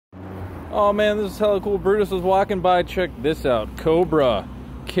Oh man, this is hella cool. Brutus was walking by. Check this out. Cobra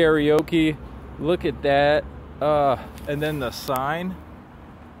karaoke. Look at that. And then the sign.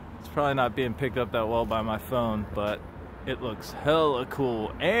 It's probably not being picked up that well by my phone, but it looks hella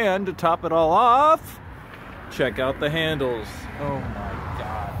cool. And to top it all off, check out the handles. Oh my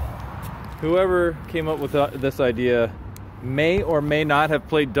god. Whoever came up with this idea may or may not have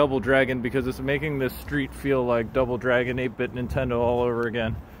played Double Dragon, because it's making this street feel like Double Dragon 8-bit Nintendo all over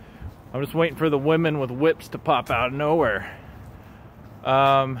again. I'm just waiting for the women with whips to pop out of nowhere.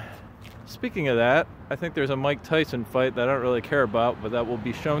 Speaking of that, I think there's a Mike Tyson fight that I don't really care about, but that will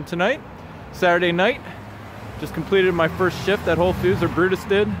be shown tonight. Saturday night. Just completed my first shift at Whole Foods, or Brutus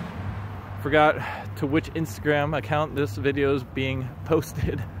did. Forgot to which Instagram account this video is being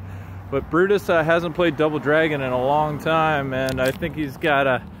posted. But Brutus hasn't played Double Dragon in a long time, and I think he's got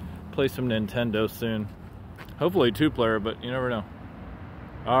to play some Nintendo soon. Hopefully 2-player, but you never know.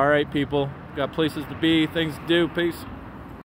 Alright people, got places to be, things to do, peace.